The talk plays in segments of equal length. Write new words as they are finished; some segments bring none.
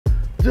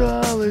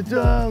Dolly,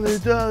 dolly,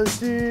 dolly,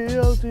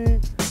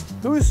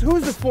 DLT.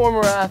 Who's the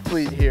former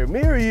athlete here,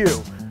 me or you?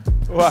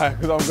 Why?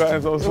 Because I'm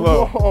going so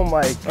slow. Oh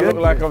my goodness. I look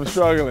like I'm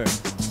struggling.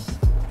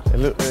 It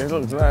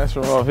looks nice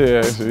from up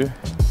here, actually.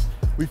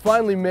 We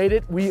finally made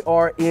it. We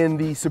are in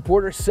the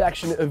supporter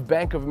section of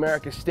Bank of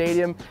America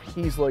Stadium.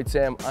 He's Lloyd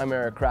Sam, I'm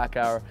Eric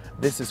Krakauer.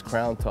 This is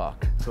Crown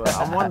Talk. So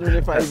I'm wondering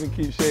if I even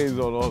keep shades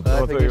on.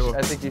 I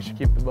think you should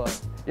keep them on.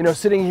 You know,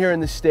 sitting here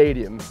in the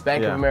stadium,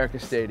 Bank of America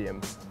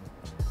Stadium,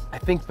 I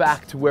think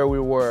back to where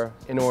we were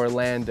in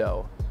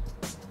Orlando,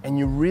 and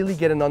you really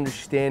get an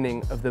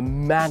understanding of the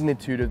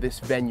magnitude of this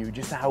venue,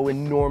 just how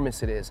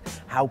enormous it is,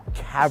 how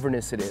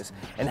cavernous it is,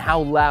 and how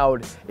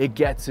loud it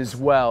gets as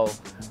well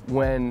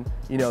when,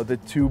 you know, the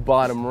two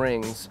bottom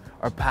rings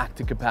are packed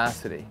to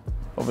capacity.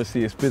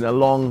 Obviously, it's been a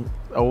long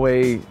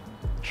away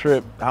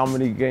trip. How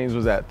many games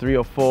was that? 3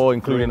 or 4,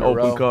 including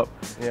Open Cup.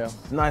 Yeah.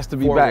 It's nice to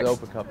be 4 back. with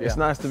Open Cup, yeah. It's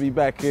nice to be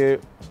back here.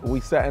 We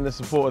sat in the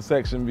supporter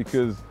section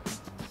because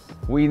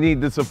we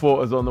need the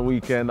supporters on the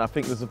weekend. I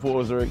think the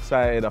supporters are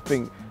excited. I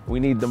think we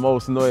need the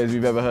most noise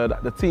we've ever heard.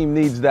 The team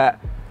needs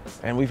that.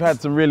 And we've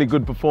had some really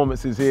good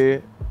performances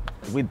here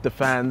with the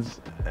fans,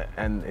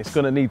 and it's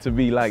gonna need to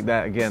be like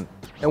that again.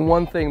 And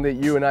one thing that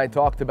you and I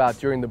talked about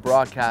during the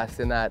broadcast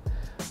in that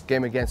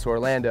game against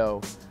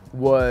Orlando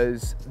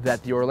was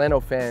that the Orlando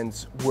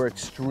fans were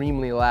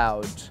extremely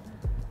loud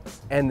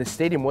and the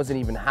stadium wasn't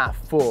even half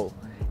full.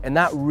 And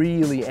that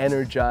really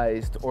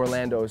energized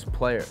Orlando's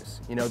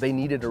players. You know, they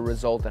needed a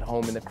result at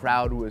home and the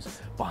crowd was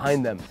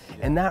behind them.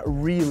 And that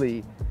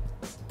really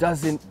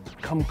doesn't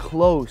come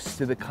close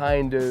to the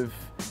kind of,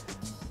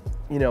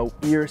 you know,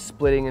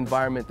 ear-splitting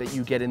environment that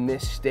you get in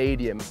this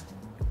stadium.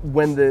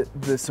 When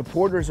the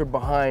supporters are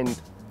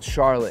behind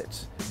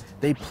Charlotte,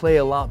 they play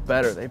a lot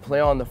better. They play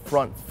on the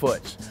front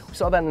foot. We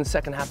saw that in the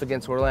second half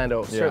against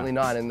Orlando, certainly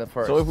not in the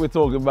first. So if we're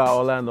talking about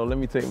Orlando, let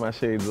me take my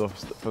shades off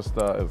for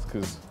starters,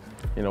 because,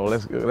 you know,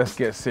 let's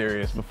get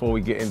serious before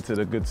we get into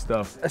the good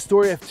stuff. A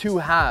story of two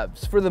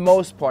halves, for the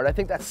most part. I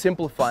think that's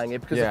simplifying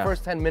it, because the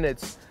first 10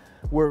 minutes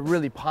were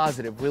really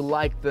positive. We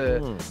liked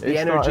the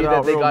energy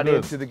that they got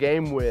into the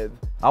game with.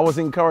 I was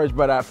encouraged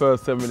by that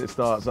first 10-minute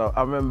start. So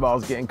I remember I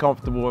was getting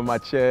comfortable in my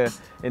chair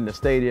in the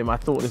stadium. I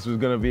thought this was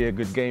going to be a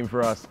good game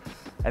for us.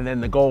 And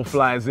then the goal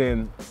flies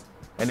in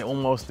and it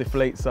almost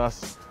deflates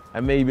us.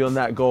 And maybe on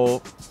that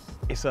goal,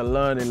 it's a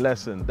learning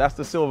lesson. That's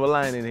the silver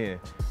lining here.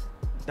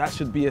 That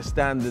should be a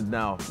standard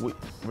now.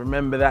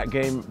 Remember that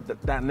game,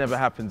 that never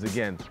happens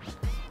again.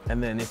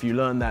 And then if you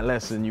learn that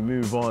lesson, you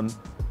move on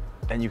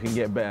and you can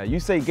get better. You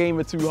say game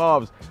of 2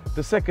 halves.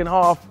 The second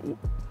half,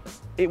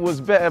 it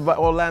was better, but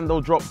Orlando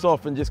dropped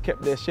off and just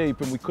kept their shape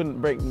and we couldn't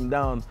break them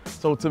down.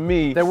 So to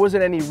me, there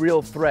wasn't any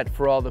real threat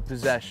for all the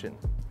possession.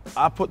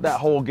 I put that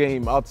whole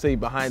game, I'd say,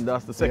 behind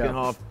us. The second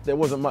half, there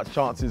wasn't much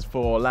chances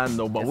for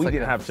Orlando, but we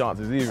didn't have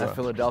chances either.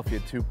 Philadelphia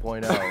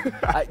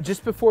 2.0.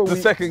 Just before the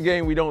second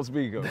game we don't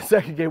speak of. The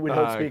second game we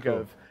don't speak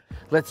of.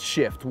 Let's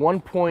shift.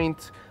 1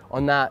 point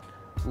on that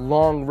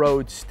long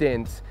road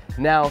stint.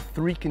 Now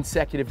 3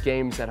 consecutive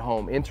games at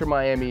home. Inter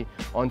Miami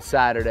on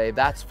Saturday.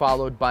 That's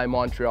followed by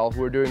Montreal,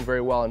 who are doing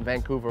very well, and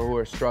Vancouver, who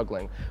are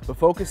struggling. But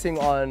focusing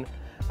on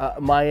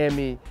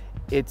Miami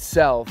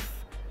itself,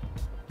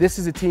 this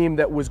is a team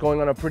that was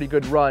going on a pretty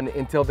good run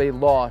until they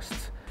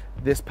lost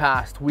this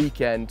past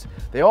weekend.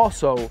 They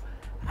also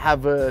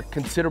have a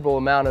considerable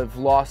amount of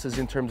losses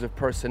in terms of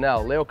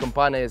personnel. Leo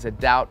Campana is a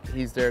doubt.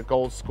 He's their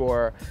goal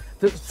scorer.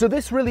 So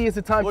this really is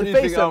the time to face them.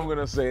 What do you think I'm going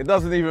to say? It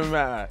doesn't even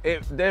matter.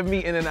 They're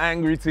meeting an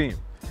angry team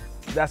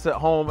that's at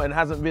home and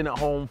hasn't been at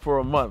home for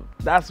a month.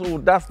 That's the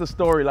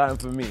storyline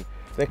for me.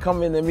 They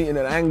come in, they're meeting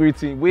an angry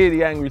team. We're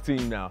the angry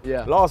team now.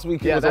 Yeah. Last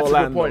week it was Orlando.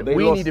 That's a good point.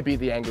 We need to be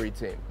the angry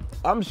team.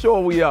 I'm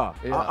sure we are.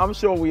 Yeah. I'm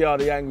sure we are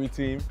the angry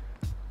team.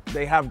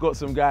 They have got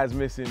some guys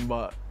missing,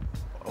 but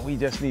we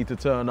just need to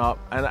turn up,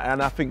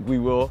 and I think we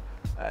will.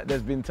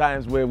 There's been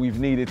times where we've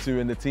needed to,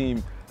 and the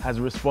team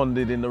has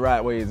responded in the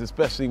right ways,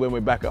 especially when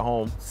we're back at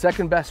home.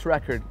 Second best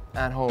record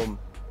at home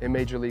in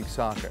Major League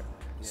Soccer.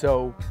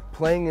 So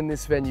playing in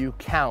this venue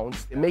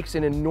counts. It makes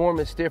an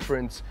enormous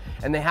difference,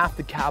 and they have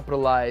to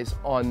capitalize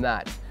on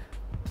that.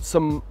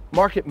 Some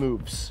market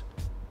moves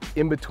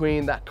in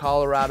between that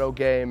Colorado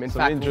game. In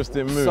fact,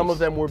 interesting moves. Some of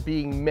them were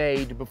being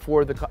made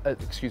before the,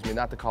 excuse me,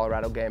 not the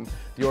Colorado game,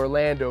 the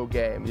Orlando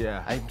game.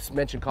 Yeah. I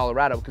mentioned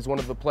Colorado because one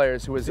of the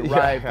players who has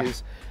arrived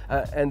is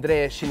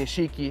Andrea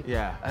Shinishiki,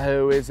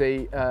 who is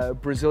a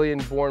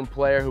Brazilian-born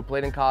player who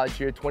played in college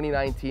here,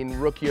 2019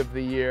 Rookie of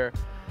the Year.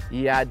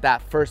 He had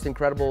that first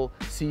incredible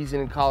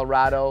season in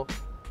Colorado,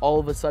 all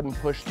of a sudden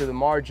pushed to the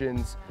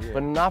margins,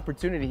 but an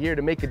opportunity here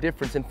to make a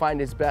difference and find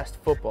his best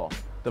football.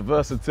 The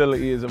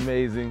versatility is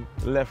amazing.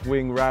 Left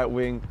wing, right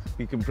wing.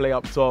 He can play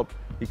up top.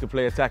 He can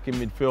play attacking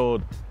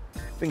midfield. I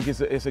think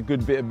it's a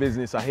good bit of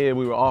business. I hear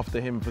we were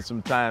after him for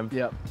some time.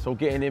 Yep. So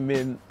getting him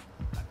in,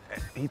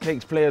 he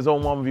takes players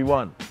on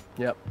 1v1.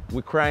 Yep.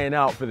 We're crying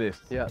out for this.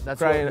 Yeah,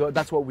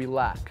 that's what we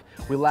lack.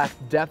 We lack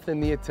depth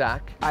in the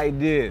attack.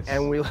 Ideas.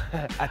 And we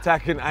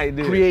attacking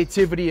ideas.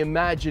 Creativity,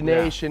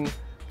 imagination.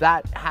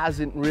 That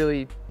hasn't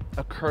really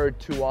occurred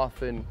too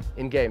often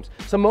in games.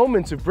 Some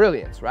moments of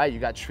brilliance, right? You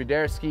got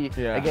Swiderski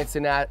against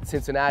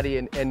Cincinnati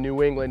and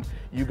New England.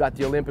 You got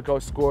the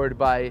Olympico scored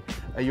by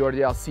Jordi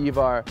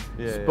Alcivar.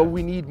 But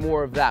we need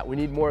more of that. We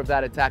need more of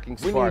that attacking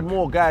spark. We need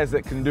more guys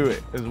that can do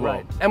it as well.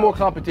 Right. And more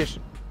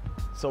competition.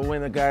 So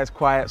when a guy's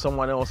quiet,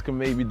 someone else can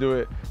maybe do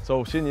it.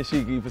 So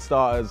Shinyashiki, for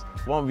starters,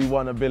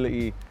 1v1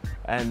 ability.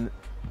 And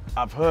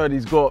I've heard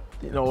he's got,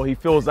 he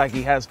feels like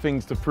he has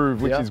things to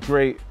prove, which is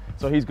great.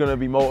 So he's going to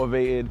be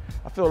motivated.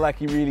 I feel like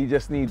he really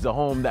just needs a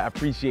home that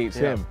appreciates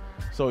him.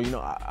 So,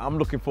 I'm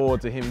looking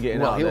forward to him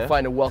getting out there. He'll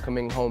find a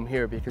welcoming home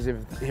here, because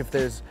if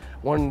there's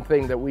one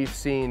thing that we've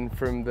seen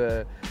from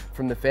the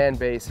fan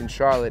base in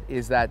Charlotte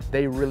is that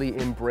they really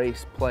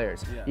embrace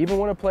players. Even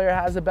when a player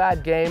has a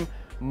bad game,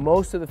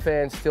 most of the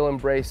fans still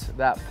embrace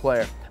that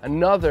player.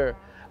 Another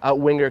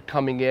winger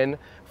coming in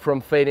from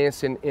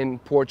Feirense in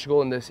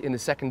Portugal in the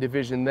second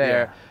division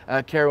there,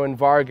 Krakauer and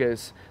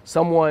Vargas,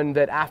 someone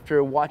that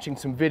after watching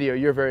some video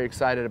you're very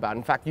excited about.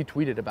 In fact, you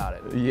tweeted about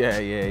it.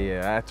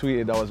 Yeah. I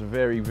tweeted I was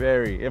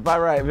very, if I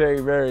write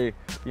very,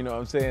 you know what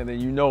I'm saying, then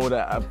you know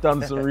that I've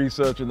done some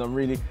research and I'm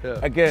really,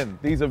 again,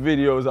 these are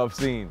videos I've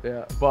seen.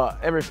 But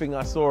everything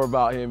I saw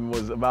about him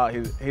was about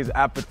his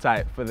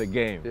appetite for the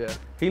game.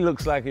 He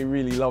looks like he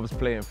really loves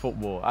playing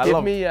football.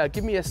 Give me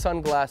a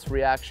sunglass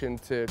reaction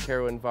to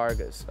Krakauer and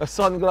Vargas. A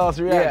sunglass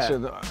reaction?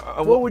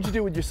 What would you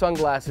do with your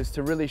sunglasses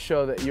to really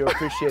show that you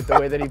appreciate the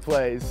way that he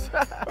plays?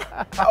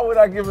 How would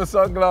I give a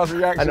sunglass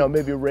reaction? I know,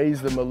 maybe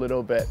raise them a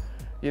little bit,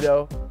 I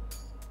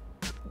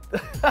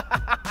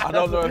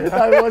don't know.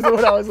 That wasn't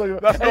what I was looking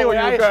for. That's anyway,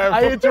 not what you were going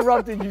I for.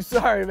 interrupted you.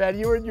 Sorry, man.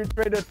 You were in your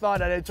train of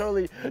thought and I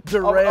totally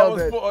derailed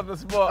it. I was put on the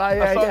spot. A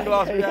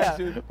sunglass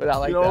reaction. But I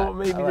like that.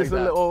 Maybe like just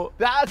a little.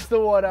 That's the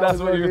one I was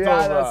looking for.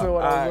 That's the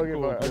one I was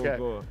looking for. Okay.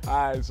 Cool.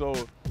 All right, so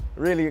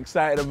really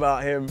excited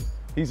about him.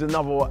 He's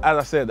another one, as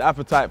I said,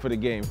 appetite for the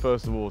game,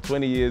 first of all,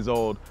 20 years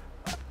old.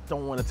 I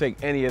don't want to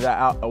take any of that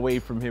out away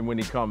from him when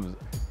he comes.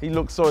 He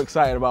looks so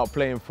excited about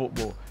playing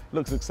football,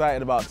 looks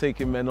excited about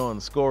taking men on,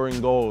 scoring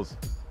goals.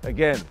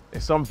 Again,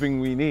 it's something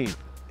we need.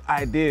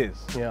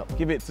 Ideas.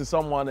 Give it to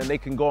someone and they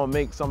can go and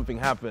make something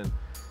happen.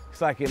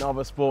 It's like in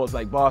other sports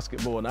like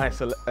basketball and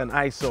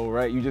ISO,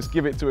 right? You just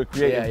give it to a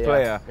creative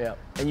player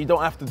and you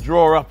don't have to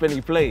draw up any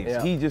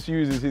plays. He just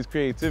uses his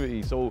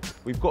creativity. So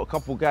we've got a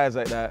couple guys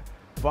like that.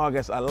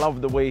 Vargas, I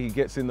love the way he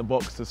gets in the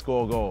box to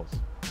score goals.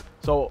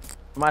 So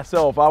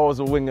myself, I was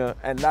a winger,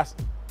 and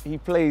he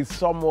plays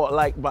somewhat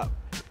like, but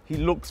he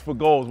looks for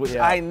goals, which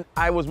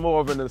I was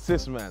more of an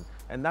assist man.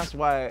 And that's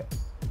why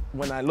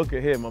when I look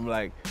at him, I'm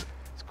like,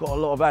 he's got a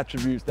lot of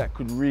attributes that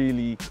could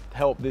really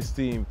help this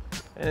team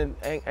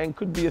and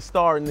could be a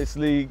star in this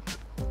league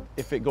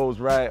if it goes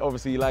right.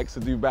 Obviously, he likes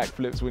to do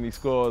backflips when he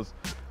scores.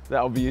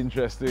 That'll be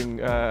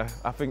interesting.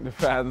 I think the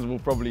fans will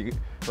probably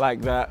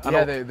like that.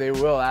 They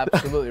will,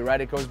 absolutely,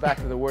 right? It goes back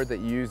to the word that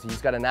you used.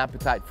 He's got an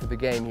appetite for the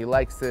game. He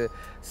likes to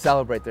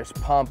celebrate. There's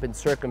pomp and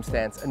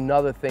circumstance,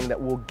 another thing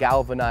that will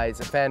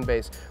galvanize a fan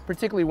base,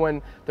 particularly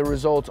when the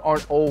results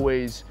aren't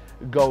always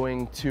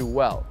going too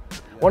well.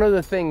 One of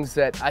the things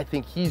that I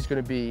think he's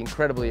going to be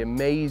incredibly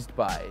amazed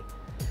by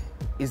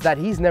is that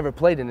he's never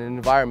played in an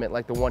environment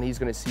like the one he's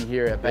going to see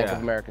here at Bank of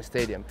America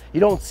Stadium.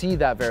 You don't see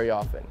that very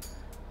often.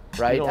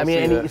 Right? I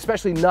mean,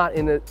 especially not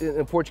in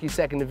the Portuguese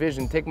second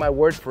division. Take my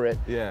word for it.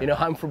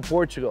 I'm from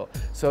Portugal.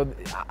 So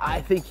I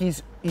think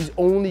he's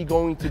only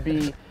going to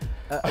be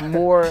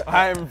more...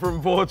 I'm from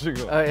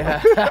Portugal. Oh,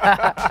 yeah.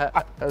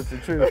 That's the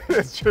truth.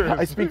 It's true.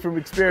 I speak from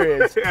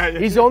experience.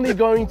 He's only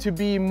going to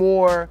be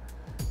more,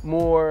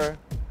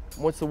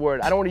 what's the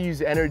word? I don't want to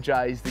use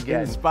energized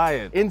again.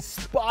 Inspired.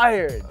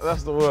 Inspired.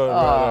 That's the word.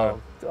 Right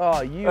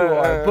now. You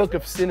are a book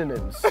of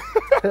synonyms.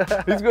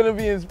 He's going to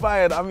be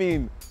inspired. I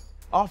mean,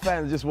 our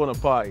fans just want to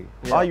party.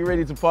 Are you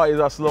ready to party is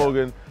our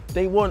slogan.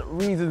 They want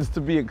reasons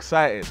to be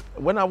excited.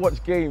 When I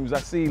watch games, I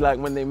see like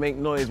when they make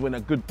noise, when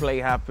a good play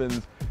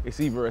happens, it's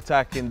either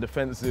attacking,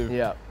 defensive.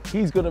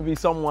 He's going to be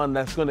someone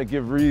that's going to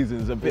give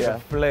reasons, a bit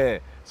of flair.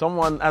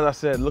 Someone, as I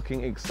said,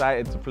 looking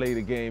excited to play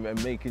the game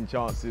and making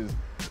chances.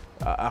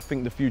 I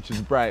think the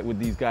future's bright with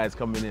these guys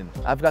coming in.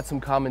 I've got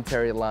some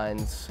commentary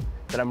lines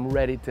that I'm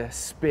ready to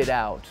spit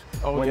out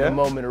when the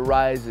moment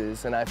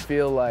arises, and I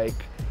feel like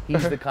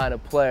he's the kind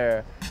of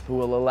player who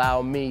will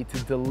allow me to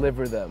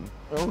deliver them.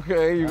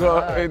 Okay, you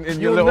got in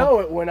your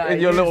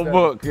little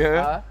book,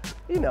 yeah?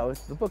 You know,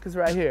 the book is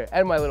right here,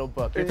 and my little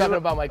book. You're talking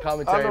about my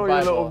commentary Bible. I know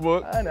your little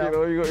book. I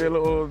know. You got your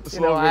little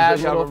slogans I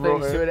add little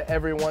things to it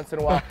every once in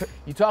a while.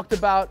 You talked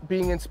about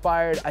being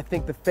inspired. I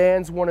think the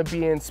fans want to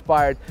be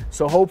inspired.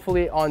 So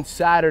hopefully on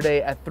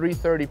Saturday at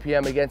 3:30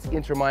 p.m. against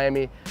Inter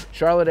Miami,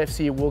 Charlotte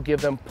FC will give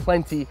them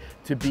plenty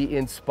to be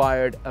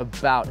inspired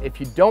about.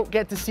 If you don't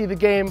get to see the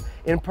game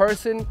in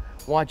person,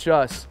 watch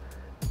us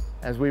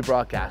as we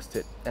broadcast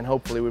it, and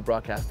hopefully we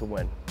broadcast the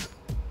win.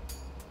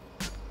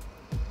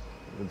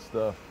 Good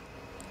stuff.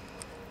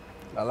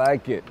 I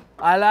like it.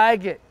 I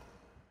like it.